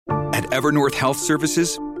At Evernorth Health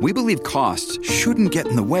Services, we believe costs shouldn't get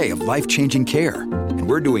in the way of life-changing care, and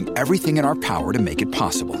we're doing everything in our power to make it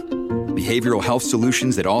possible. Behavioral health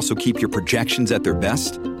solutions that also keep your projections at their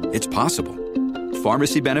best? It's possible.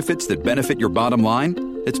 Pharmacy benefits that benefit your bottom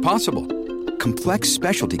line? It's possible. Complex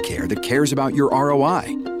specialty care that cares about your ROI?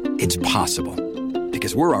 It's possible.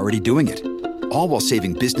 Because we're already doing it. All while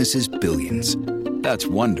saving businesses billions. That's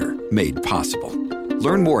Wonder made possible.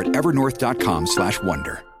 Learn more at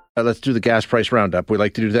evernorth.com/wonder. Let's do the gas price roundup. We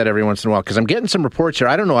like to do that every once in a while because I'm getting some reports here.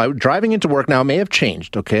 I don't know. I was driving into work now. It may have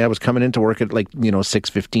changed. Okay, I was coming into work at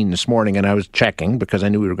 6:15 this morning, and I was checking because I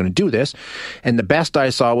knew we were going to do this. And the best I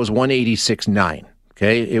saw was 186.9.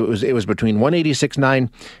 Okay, it was between 186.9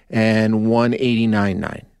 and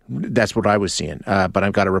 189.9. That's what I was seeing. But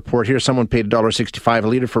I've got a report here. Someone paid $1.65 a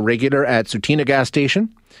liter for regular at Sutina gas station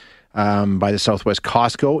by the Southwest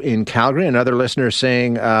Costco in Calgary. Another listener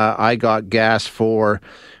saying I got gas for.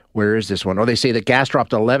 Where is this one? Oh, they say that gas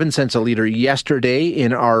dropped 11 cents a liter yesterday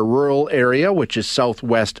in our rural area, which is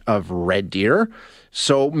southwest of Red Deer.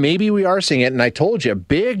 So maybe we are seeing it. And I told you,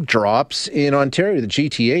 big drops in Ontario. The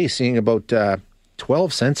GTA is seeing about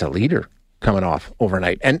 12 cents a liter coming off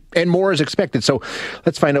overnight. And more is expected. So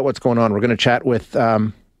let's find out what's going on. We're going to chat with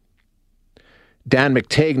Dan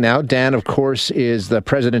McTeague now. Dan, of course, is the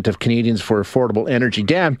president of Canadians for Affordable Energy.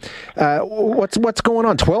 Dan, what's going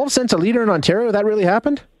on? 12 cents a liter in Ontario? That really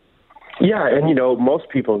happened? Yeah, and most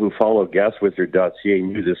people who follow GasWizard.ca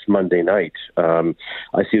knew this Monday night. I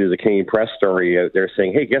see there's a Canadian Press story out there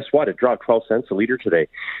saying, "Hey, guess what? It dropped 12 cents a liter today."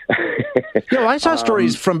 I saw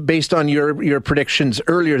stories based on your predictions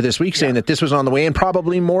earlier this week saying that this was on the way and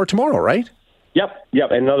probably more tomorrow, right? Yep.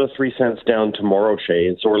 Another 3 cents down tomorrow, Shay.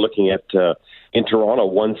 And so we're looking at in Toronto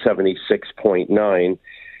 176.9.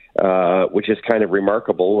 Which is kind of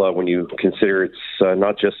remarkable when you consider it's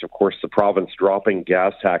not just, of course, the province dropping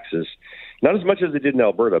gas taxes, not as much as they did in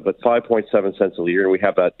Alberta, but 5.7 cents a liter. And we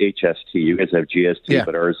have that HST. You guys have GST,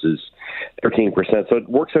 but ours is 13%. So it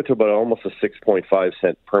works out to about almost a 6.5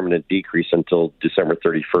 cent permanent decrease until December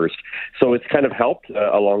 31st. So it's kind of helped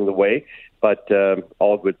along the way. But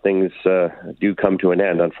all good things do come to an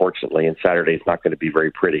end, unfortunately. And Saturday is not going to be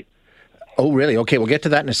very pretty. Oh, really? Okay, we'll get to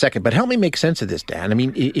that in a second. But help me make sense of this, Dan. I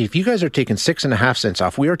mean, if you guys are taking 6.5 cents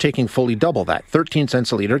off, we are taking fully double that, 13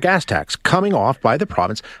 cents a liter gas tax coming off by the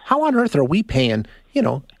province. How on earth are we paying,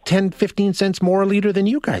 10, 15 cents more a liter than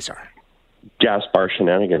you guys are? Gas bar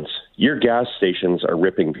shenanigans. Your gas stations are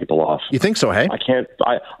ripping people off. You think so, hey?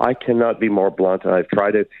 I cannot be more blunt. I've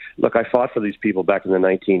tried to look. I fought for these people back in the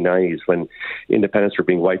 1990s when independents were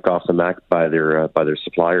being wiped off the map by their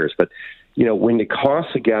suppliers. But when it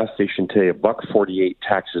costs a gas station today $1.48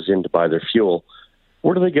 taxes in to buy their fuel,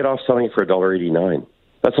 where do they get off selling it for $1.89?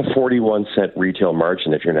 That's a 41-cent retail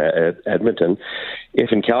margin if you're in Edmonton.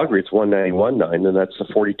 If in Calgary it's 191.9, then that's a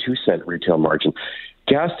 42-cent retail margin.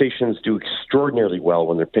 Gas stations do extraordinarily well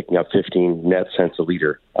when they're picking up 15 net cents a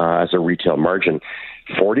liter as a retail margin.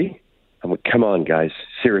 40? I mean, come on, guys.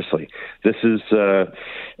 Seriously. This is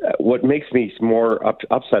what makes me more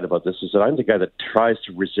upset about this is that I'm the guy that tries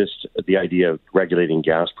to resist the idea of regulating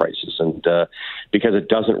gas prices, and because it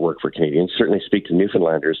doesn't work for Canadians. Certainly speak to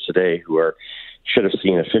Newfoundlanders today who should have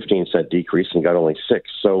seen a 15-cent decrease and got only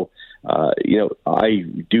 6. So, I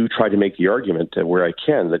do try to make the argument where I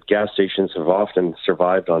can that gas stations have often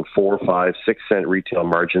survived on 4, 5, 6 cent retail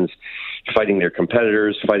margins, fighting their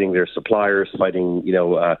competitors, fighting their suppliers, fighting,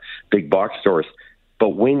 big box stores.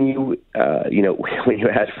 But when you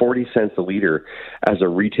add 40 cents a liter as a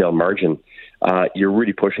retail margin, you're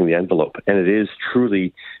really pushing the envelope. And it is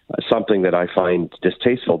truly something that I find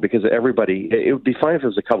distasteful because it would be fine if it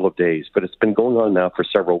was a couple of days, but it's been going on now for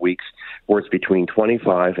several weeks where it's between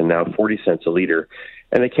 25 and now 40 cents a liter.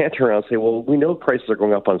 And they can't turn around and say, well, we know prices are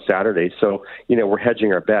going up on Saturday, so, we're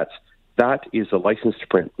hedging our bets. That is a license to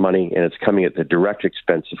print money, and it's coming at the direct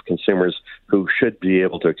expense of consumers who should be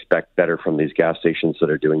able to expect better from these gas stations that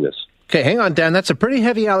are doing this. Okay, hang on, Dan. That's a pretty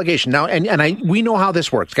heavy allegation. Now, we know how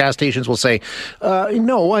this works. Gas stations will say,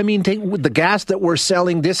 no, I mean, take the gas that we're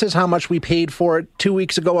selling, this is how much we paid for it 2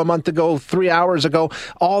 weeks ago, a month ago, 3 hours ago,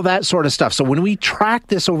 all that sort of stuff. So when we track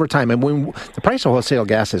this over time, and when the price of wholesale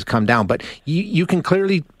gas has come down, but you can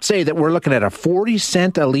clearly say that we're looking at a 40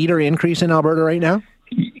 cent a liter increase in Alberta right now?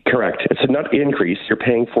 Correct. It's a nut increase. You're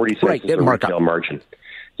paying 40 cents as a retail margin.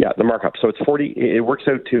 Yeah, the markup. So it's 40. It works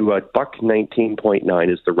out to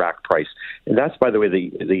 $1.19.9 is the rack price, and that's, by the way,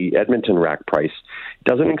 the Edmonton rack price.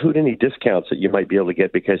 Doesn't include any discounts that you might be able to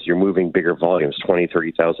get because you're moving bigger volumes, 20,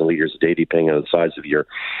 30,000 liters a day, depending on the size of your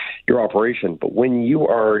operation. But when you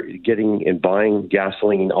are getting and buying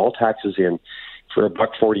gasoline, all taxes in, for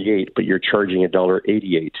 $1.48, but you're charging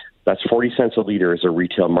 $1.88. That's 40 cents a liter as a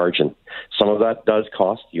retail margin. Some of that does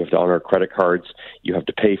cost. You have to honor credit cards. You have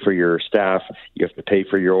to pay for your staff. You have to pay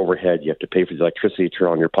for your overhead. You have to pay for the electricity to turn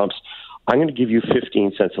on your pumps. I'm going to give you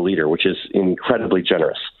 15 cents a liter, which is incredibly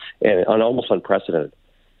generous and almost unprecedented.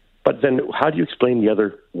 But then, how do you explain the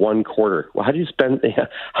other 1/4? Well, how do you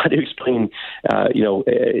explain,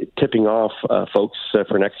 tipping off folks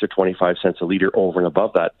for an extra 25 cents a liter over and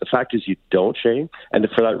above that? The fact is, you don't, Shay, and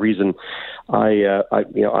for that reason, as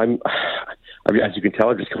you can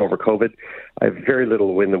tell, I've just come over COVID. I have very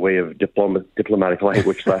little in the way of diplomatic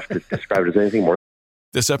language left to describe it as anything more.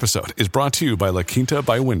 This episode is brought to you by La Quinta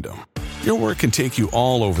by Wyndham. Your work can take you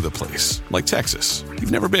all over the place, like Texas.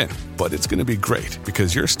 You've never been, but it's going to be great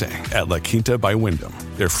because you're staying at La Quinta by Wyndham.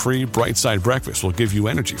 Their free Bright Side breakfast will give you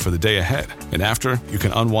energy for the day ahead. And after, you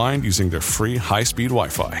can unwind using their free high-speed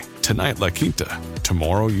Wi-Fi. Tonight, La Quinta.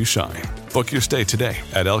 Tomorrow, you shine. Book your stay today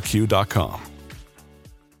at lq.com.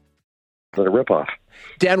 A ripoff.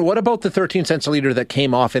 Dan, what about the 13 cents a litre that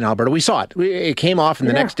came off in Alberta? We saw it. It came off, and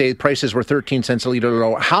the next day prices were 13 cents a litre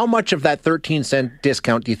lower. How much of that 13-cent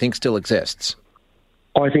discount do you think still exists?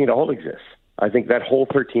 Oh, I think it all exists. I think that whole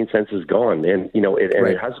 13 cents is gone, and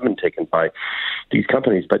it hasn't been taken by these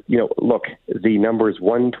companies. But look, the number is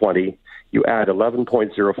 120. You add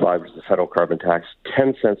 11.05, which is the federal carbon tax,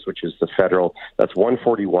 10 cents, which is the federal. That's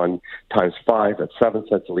 141 times 5. That's 7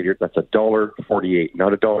 cents a liter. That's $1.48,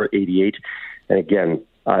 not $1.88. And again,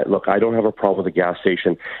 look, I don't have a problem with the gas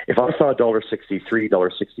station. If I saw $1.63,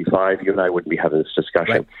 $1.65, you and I wouldn't be having this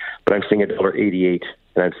discussion. Right. But I'm seeing $1.88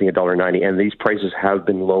 and I'm seeing $1.90, and these prices have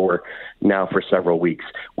been lower now for several weeks.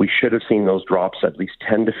 We should have seen those drops at least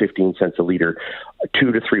 10 to 15 cents a liter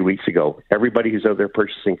 2 to 3 weeks ago. Everybody who's out there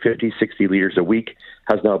purchasing 50, 60 liters a week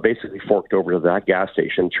has now basically forked over to that gas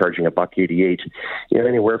station, charging $1.88,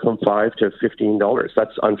 anywhere from $5 to $15.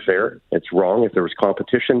 That's unfair. It's wrong. If there was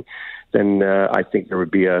competition, then I think there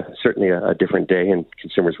would be certainly a different day, and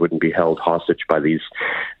consumers wouldn't be held hostage by these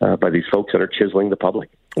folks that are chiseling the public.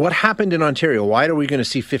 What happened in Ontario? Why are we going to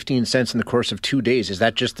see 15 cents in the course of 2 days? Is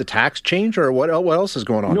that just the tax change, or what else is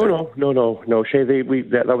going on? No, Shay.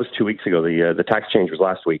 That was 2 weeks ago. The tax change was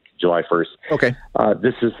last week, July 1st. Okay.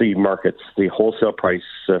 This is the markets. The wholesale price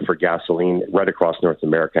for gasoline right across North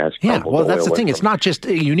America has crumbled. Yeah, well, that's the thing. It's not just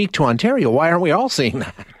unique to Ontario. Why aren't we all seeing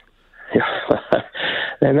that? Yeah.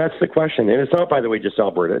 And that's the question. And it's not, by the way, just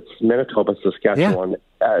Alberta. It's Manitoba, Saskatchewan,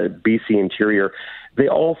 BC Interior. They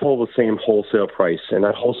all follow the same wholesale price, and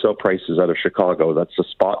that wholesale price is out of Chicago. That's the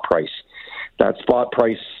spot price. That spot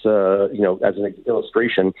price, as an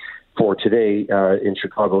illustration for today in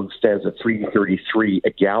Chicago, stands at $3.33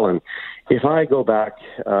 a gallon. If I go back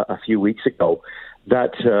a few weeks ago,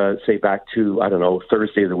 that, say back to,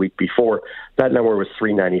 Thursday of the week before, that number was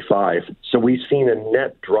 $3.95. So we've seen a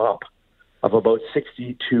net drop of about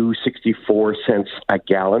 62, 64 cents a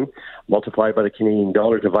gallon, multiplied by the Canadian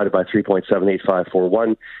dollar, divided by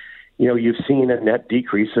 3.78541. You've seen a net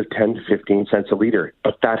decrease of 10 to 15 cents a liter,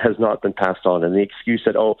 but that has not been passed on. And the excuse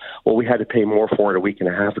that, we had to pay more for it a week and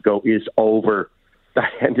a half ago is over. That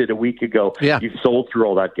ended a week ago. Yeah. You've sold through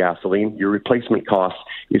all that gasoline. Your replacement cost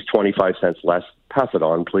is 25 cents less. Pass it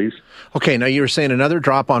on, please. Okay, now you were saying another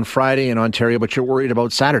drop on Friday in Ontario, but you're worried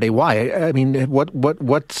about Saturday. Why? I mean,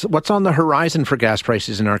 what's on the horizon for gas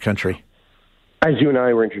prices in our country? As you and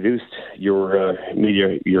I were introduced, your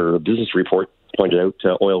business report pointed out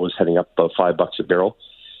oil was heading up about $5 a barrel.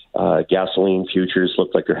 Gasoline futures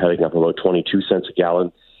look like they're heading up about 22 cents a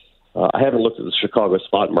gallon. I haven't looked at the Chicago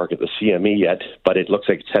spot market, the CME, yet, but it looks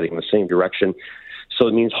like it's heading in the same direction. So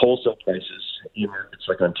it means wholesale prices in markets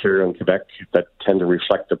like Ontario and Quebec that tend to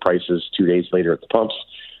reflect the prices 2 days later at the pumps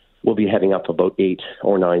will be heading up about 8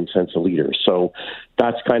 or 9 cents a liter. So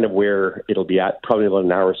that's kind of where it'll be at. Probably about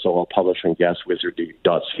an hour or so I'll publish on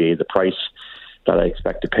gaswizard.ca the price that I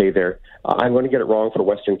expect to pay there. I'm going to get it wrong for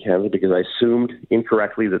Western Canada because I assumed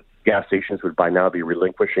incorrectly that gas stations would by now be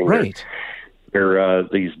relinquishing their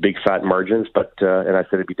these big fat margins, but and I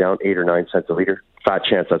said it'd be down 8 or 9 cents a liter. Fat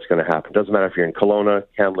chance that's going to happen. Doesn't matter if you're in Kelowna,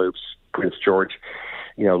 Kamloops, Prince George,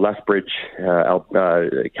 Lethbridge,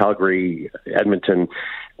 Calgary, Edmonton,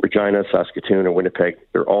 Regina, Saskatoon, and Winnipeg.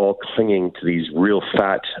 They're all clinging to these real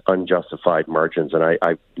fat, unjustified margins, and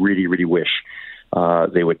I really, really wish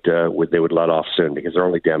they would let off soon because they're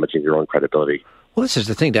only damaging their own credibility. Well, this is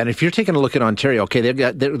the thing, Dan. If you're taking a look at Ontario, okay,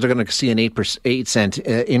 they're going to see an 8 cent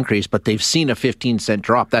increase, but they've seen a 15-cent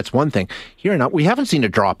drop. That's one thing. Here, now, we haven't seen a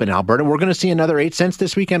drop in Alberta. We're going to see another 8 cents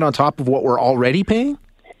this weekend on top of what we're already paying?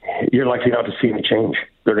 You're likely not to see any change.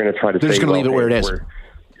 They're going to try to They're just going to leave it where it is.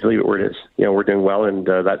 Leave it where it is. We're doing well, and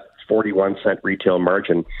that 41-cent retail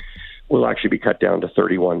margin will actually be cut down to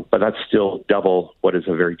 31, but that's still double what is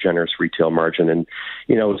a very generous retail margin. And,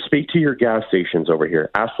 speak to your gas stations over here.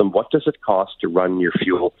 Ask them, what does it cost to run your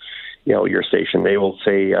fuel, your station? They will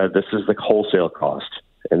say, this is the wholesale cost.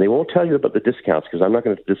 And they won't tell you about the discounts because I'm not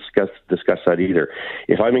going to discuss that either.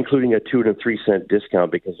 If I'm including a 2 and 3 cent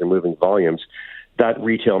discount because they're moving volumes, that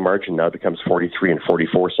retail margin now becomes 43 and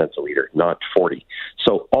 44 cents a liter, not 40.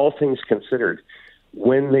 So all things considered,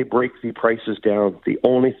 when they break the prices down, the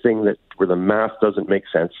only thing where the math doesn't make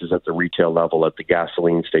sense is at the retail level, at the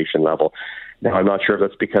gasoline station level. Now, I'm not sure if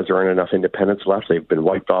that's because there aren't enough independents left. They've been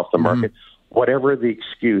wiped off the market. Whatever the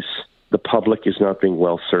excuse, the public is not being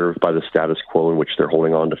well served by the status quo in which they're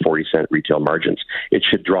holding on to 40-cent retail margins. It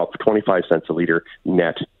should drop 25 cents a liter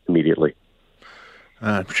net immediately.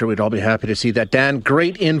 I'm sure we'd all be happy to see that. Dan,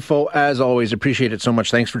 great info as always. Appreciate it so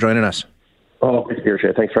much. Thanks for joining us. Oh, good to hear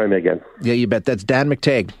you. Thanks for having me again. Yeah, you bet. That's Dan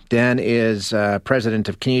McTeague. Dan is president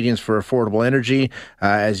of Canadians for Affordable Energy.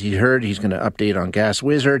 As you heard, he's going to update on Gas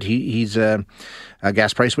Wizard. He's a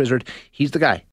Gas Price Wizard. He's the guy.